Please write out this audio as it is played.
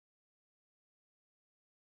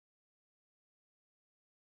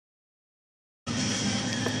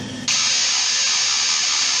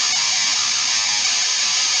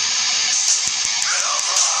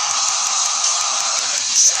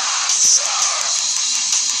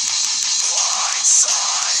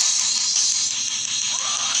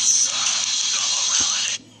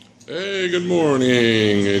Hey, good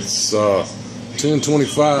morning. It's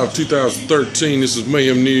 10/25/2013. This is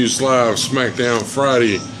Mayhem News Live Smackdown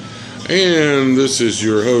Friday, and this is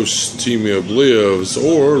your host T-Mib Lives,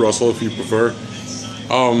 or Russell if you prefer.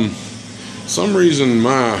 Some reason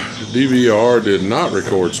my DVR did not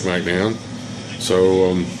record Smackdown,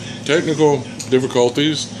 so technical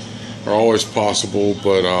difficulties are always possible,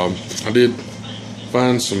 but I did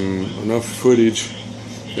find enough footage.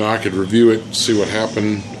 I could review it, see what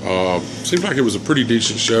happened. Seemed like it was a pretty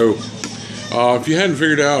decent show. If you hadn't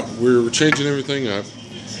figured out, we're changing everything up.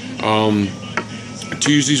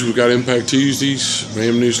 Tuesdays, we've got Impact Tuesdays,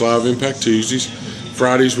 Mayhem News Live Impact Tuesdays.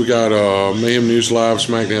 Fridays, we got Mayhem News Live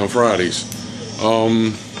Smackdown Fridays.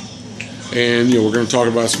 And, we're going to talk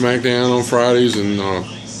about Smackdown on Fridays, and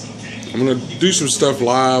I'm going to do some stuff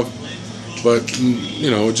live, but,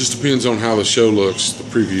 it just depends on how the show looks, the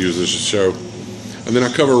previews of the show. And then I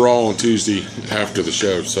cover Raw on Tuesday after the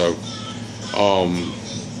show. So,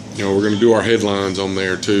 we're going to do our headlines on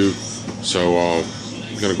there too. So, I'm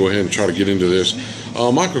going to go ahead and try to get into this.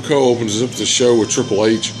 Michael Cole opens up the show with Triple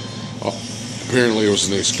H. Apparently, it was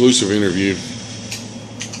an exclusive interview.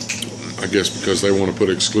 I guess because they want to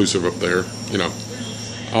put exclusive up there,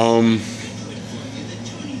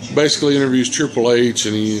 Basically interviews Triple H,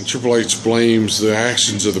 and Triple H blames the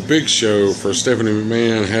actions of the Big Show for Stephanie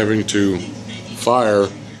McMahon having to fire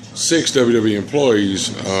 6 WWE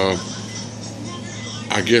employees,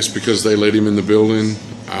 I guess because they let him in the building.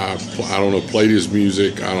 I don't know, played his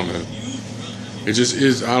music, I don't know. It just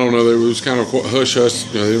is, I don't know, it was kind of hush-hush,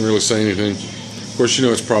 they didn't really say anything. Of course,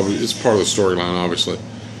 it's part of the storyline, obviously.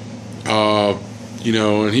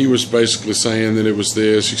 And he was basically saying that it was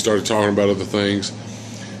this, he started talking about other things.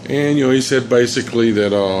 And, he said basically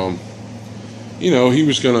that, he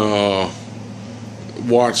was going to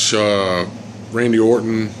watch Randy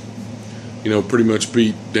Orton, pretty much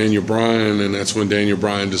beat Daniel Bryan, and that's when Daniel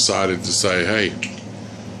Bryan decided to say, hey,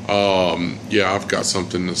 I've got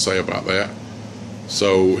something to say about that.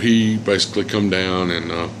 So he basically come down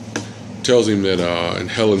and tells him that in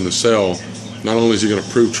Hell in the Cell, not only is he going to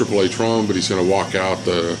prove Triple H wrong, but he's going to walk out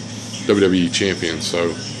the WWE champion.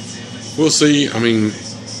 So we'll see. I mean,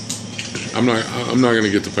 I'm not going to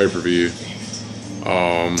get the pay-per-view.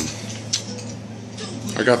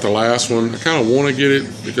 I got the last one. I kind of want to get it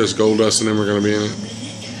because Goldust and them are going to be in it.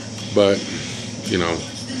 But,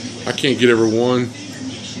 I can't get every one.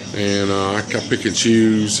 And I got pick and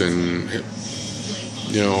choose. And, I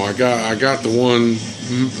got the one.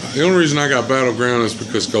 The only reason I got Battleground is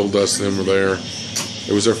because Goldust and them were there.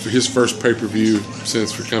 It was his first pay-per-view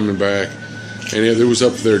since for coming back. And it was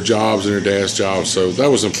up to their jobs and their dad's jobs. So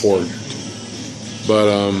that was important.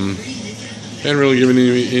 But, hadn't really given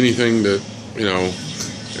anything that,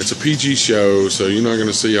 it's a PG show, so you're not going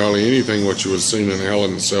to see hardly anything what you would have seen in Hell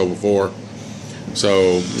in the Cell before.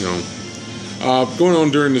 So, going on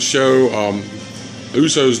during the show,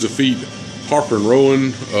 Usos defeat Harper and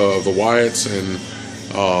Rowan of the Wyatts, and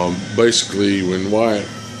basically when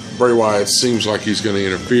Bray Wyatt seems like he's going to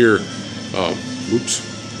interfere,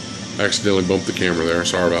 accidentally bumped the camera there,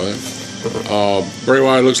 sorry about that. Bray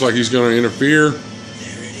Wyatt looks like he's going to interfere.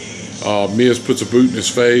 Miz puts a boot in his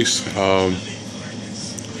face.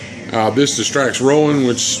 This distracts Rowan,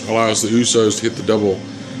 which allows the Usos to hit the double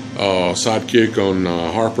sidekick on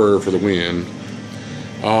Harper for the win.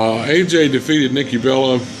 AJ defeated Nikki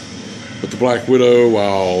Bella with the Black Widow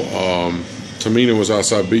while Tamina was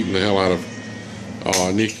outside beating the hell out of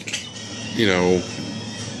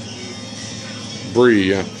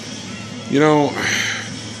Brie.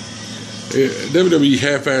 WWE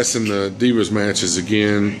half-assing the Divas matches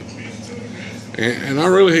again. And I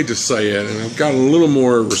really hate to say it, and I've gotten a little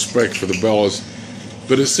more respect for the Bellas,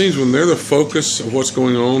 but it seems when they're the focus of what's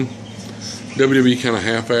going on, WWE kind of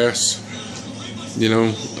half-ass. I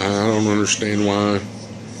don't understand why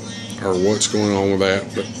or what's going on with that,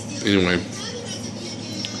 but anyway,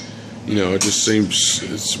 it just seems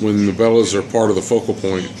it's when the Bellas are part of the focal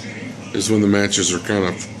point is when the matches are kind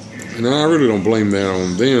of, and I really don't blame that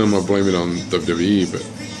on them, I blame it on WWE, but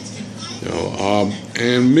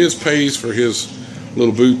and Miz pays for his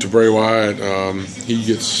little boot to Bray Wyatt. He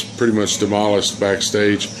gets pretty much demolished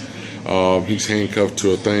backstage. He's handcuffed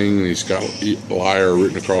to a thing, and he's got liar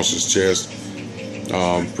written across his chest.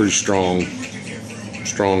 Pretty strong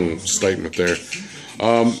statement there.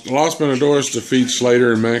 Los Matadores defeat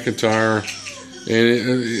Slater and McIntyre. And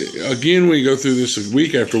again, we go through this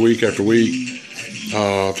week after week after week.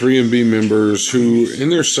 3MB members who in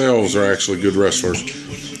themselves are actually good wrestlers.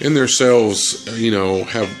 In themselves,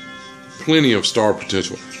 have plenty of star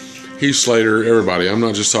potential. Heath Slater, everybody. I'm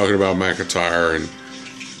not just talking about McIntyre and,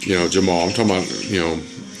 Jamal. I'm talking about,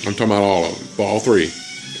 I'm talking about all of them, all three.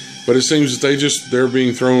 But it seems that they're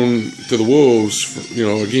being thrown to the wolves, for,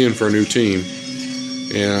 again for a new team.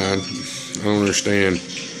 And I don't understand.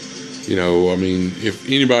 I mean, if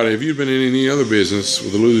you'd been in any other business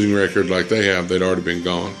with a losing record like they have, they'd already been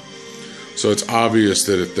gone. So it's obvious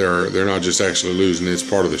that if they're not just actually losing, it's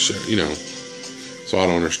part of the show, So I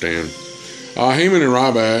don't understand. Heyman and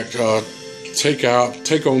Ryback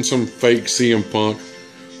take on some fake CM Punk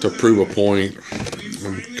to prove a point.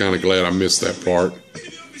 I'm kind of glad I missed that part.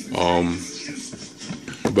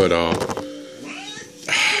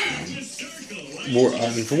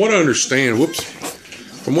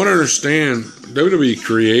 From what I understand, WWE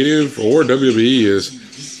Creative or WWE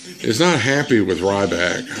is not happy with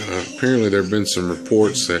Ryback. Apparently, there have been some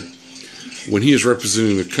reports that when he is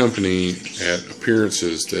representing the company at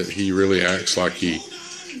appearances, that he really acts like he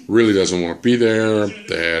really doesn't want to be there.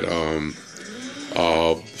 That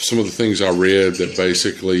some of the things I read that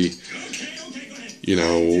basically,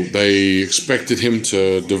 they expected him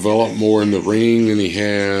to develop more in the ring than he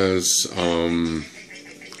has.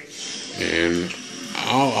 And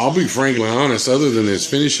I'll be frankly honest, other than his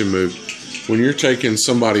finishing move, when you're taking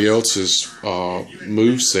somebody else's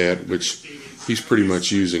moveset, which he's pretty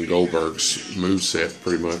much using Goldberg's moveset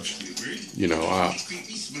pretty much,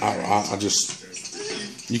 I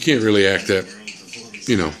just, you can't really act that,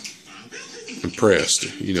 impressed.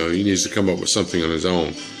 He needs to come up with something on his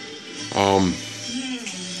own.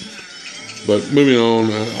 But moving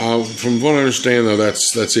on, from what I understand, though,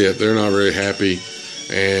 that's it. They're not very happy.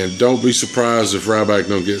 And don't be surprised if Ryback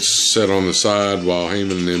don't get set on the side while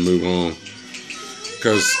Heyman and them move on.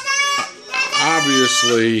 Because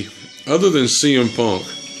obviously, other than CM Punk,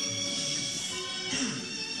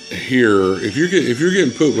 here, if you're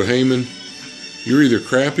getting put with Heyman, you're either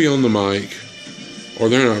crappy on the mic or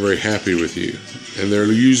they're not very happy with you. And they're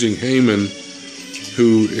using Heyman,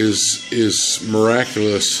 who is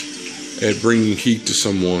miraculous at bringing heat to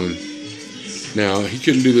someone. Now, he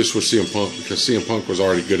couldn't do this with CM Punk because CM Punk was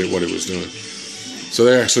already good at what he was doing. So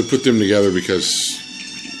they actually put them together because,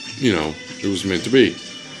 it was meant to be.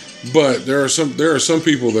 But there are some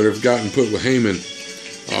people that have gotten put with Heyman,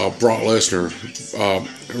 Brock Lesnar.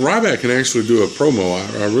 Ryback can actually do a promo.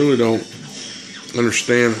 I really don't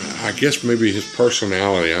understand. I guess maybe his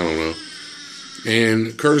personality. I don't know.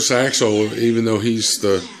 And Curtis Axel, even though he's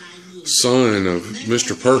the son of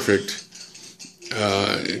Mr. Perfect,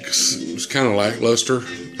 it was kind of lackluster.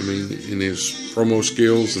 I mean, in his promo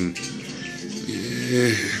skills and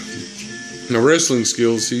now wrestling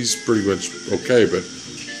skills, he's pretty much okay, but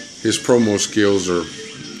his promo skills are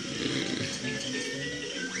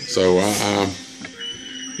so.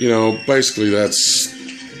 Basically that's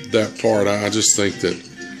that part. I just think that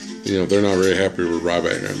they're not very happy with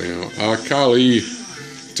Ryback right now. Khali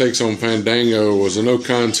takes on Fandango was a no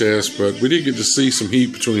contest, but we did get to see some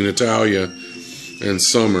heat between Natalya and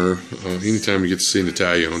Summer. Anytime you get to see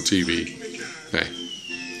Natalya on TV, hey.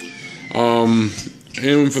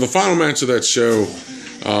 And for the final match of that show,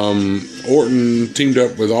 Orton teamed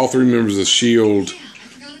up with all three members of the Shield,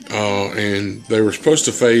 and they were supposed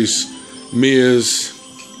to face Miz,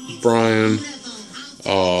 Bryan,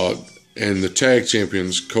 and the tag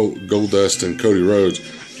champions Goldust and Cody Rhodes.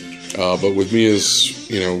 But with Miz,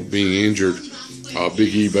 being injured,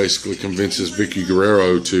 Big E basically convinces Vicky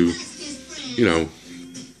Guerrero to,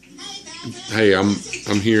 hey, I'm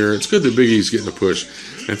here. It's good that Big E's getting a push,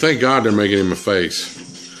 and thank God they're making him a face,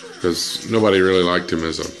 because nobody really liked him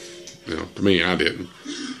as a, to me, I didn't.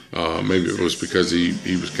 Maybe it was because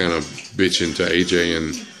he was kind of bitching to AJ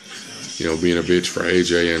and, being a bitch for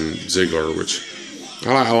AJ and Ziggler, which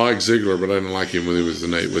I like Ziggler, but I didn't like him when he was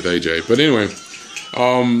with AJ. But anyway,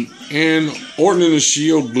 and Orton and the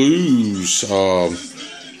Shield lose,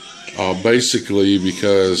 basically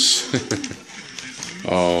because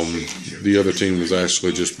the other team was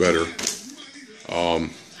actually just better.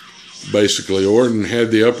 Basically, Orton had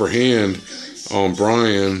the upper hand on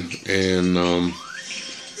Bryan, and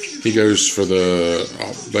he goes for the,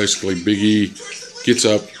 basically Big E gets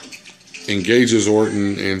up, engages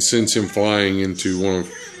Orton, and sends him flying into one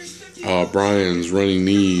of Bryan's running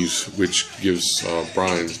knees, which gives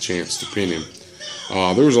Bryan the chance to pin him.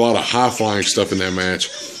 There was a lot of high-flying stuff in that match.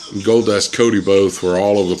 Goldust, Cody both were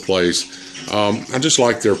all over the place. I just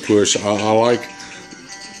like their push. I like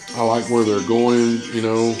where they're going,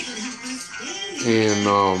 and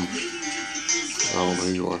I don't know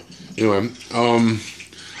who you are. Anyway,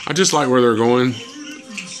 I just like where they're going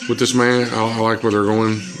with this man. I like where they're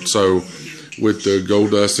going. So with the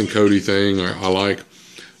Goldust and Cody thing, I like.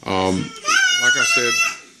 Like I said,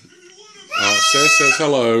 Seth says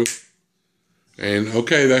hello. And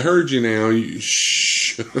okay, they heard you now.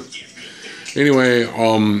 Shh. Anyway,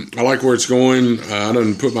 I like where it's going. I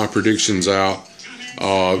done put my predictions out.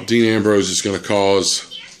 Dean Ambrose is going to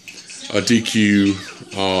cause a DQ.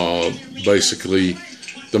 Basically,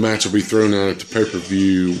 the match will be thrown out at the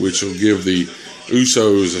pay-per-view, which will give the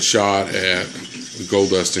Usos a shot at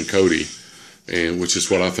Goldust and Cody, and which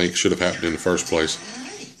is what I think should have happened in the first place.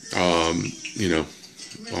 The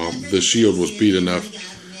Shield was beat enough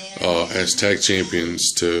as tag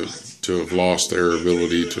champions to have lost their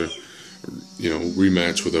ability to,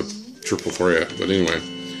 rematch with a triple threat. But anyway,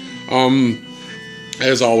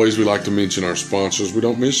 as always, we like to mention our sponsors. We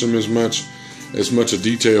don't mention them as much a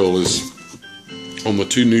detail as on the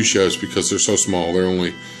two new shows because they're so small. They're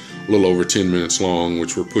only a little over 10 minutes long,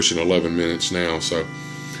 which we're pushing 11 minutes now. So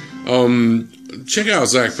check out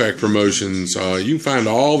Zach Pack Promotions. You can find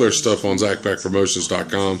all their stuff on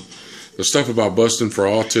ZachPackPromotions.com. The stuff about busting for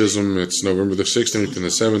autism, it's November the 16th and the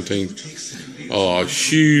 17th.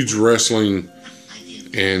 Huge wrestling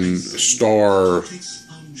and star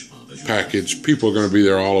package. People are going to be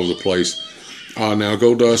there all over the place. Now,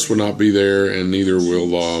 Goldust will not be there, and neither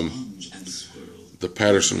will the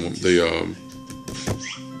Patterson,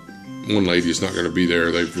 one lady is not going to be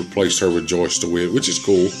there. They've replaced her with Joyce DeWitt, which is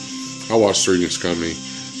cool. I watched Three Against Company.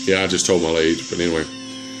 Yeah, I just told my age, but anyway.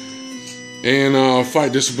 And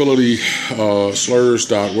fight disability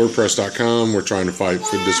slurs.wordpress.com. We're trying to fight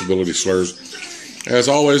for disability slurs. As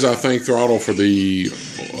always, I thank Throttle for the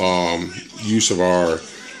use of our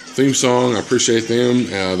theme song. I appreciate them.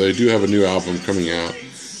 They do have a new album coming out,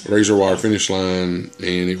 Razor Wire Finish Line,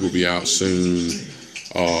 and it will be out soon.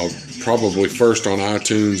 Probably first on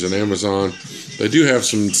iTunes and Amazon. They do have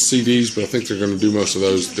some CDs, but I think they're going to do most of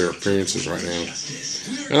those, their appearances right now.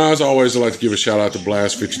 And as always, I'd like to give a shout out to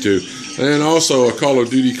Blast52. And also a Call of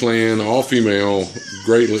Duty clan, all female,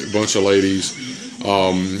 great bunch of ladies,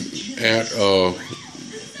 at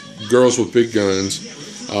Girls with Big Guns.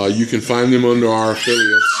 You can find them under our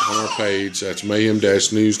affiliates on our page. That's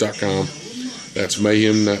mayhem-news.com. That's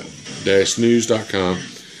mayhem-news.com.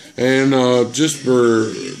 And just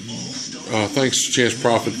for thanks to Chance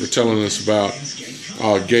Prophet for telling us about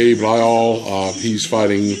Gabe Lyall. He's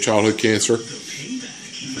fighting childhood cancer.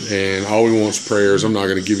 And all we want is prayers. I'm not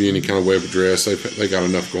going to give you any kind of web address. They got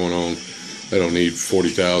enough going on. They don't need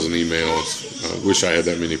 40,000 emails. I wish I had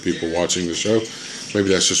that many people watching the show. Maybe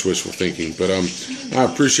that's just wishful thinking. But I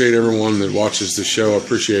appreciate everyone that watches the show. I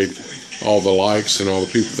appreciate all the likes and all the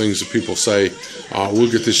things that people say.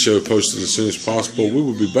 We'll get this show posted as soon as possible. We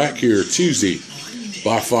will be back here Tuesday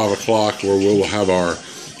by 5 o'clock where we'll have our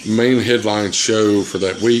main headline show for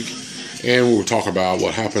that week. And we'll talk about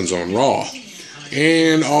what happens on Raw.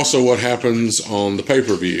 And also what happens on the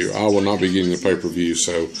pay-per-view. I will not be getting the pay-per-view,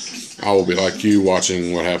 so I will be like you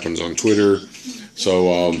watching what happens on Twitter.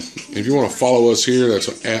 So if you want to follow us here, that's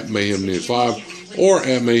at Mayhem News Live or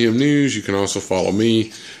at Mayhem News. You can also follow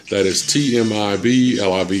me. That is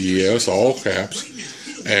TMIBLIVES, all caps.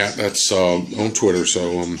 That's on Twitter.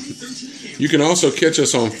 So you can also catch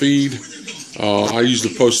us on feed. I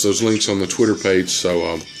usually post those links on the Twitter page,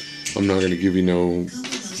 so I'm not going to give you no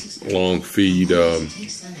long feed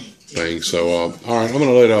thing. So all right, I'm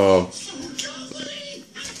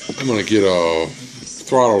gonna get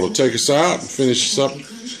Throttle to take us out and finish us up.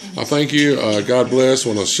 I thank you. God bless. I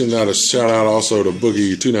want to send out a shout out also to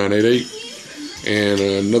Boogie 2988 and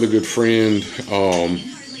another good friend,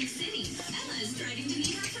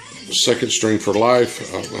 Second String for Life.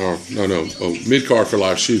 Mid Card for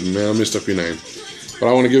Life. Shoot, man, I messed up your name. But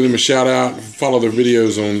I want to give them a shout out. Follow their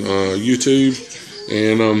videos on YouTube.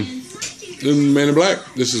 And Man in Black,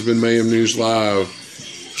 this has been Mayhem News Live,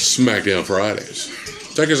 Smackdown Fridays.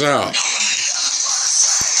 Check us out.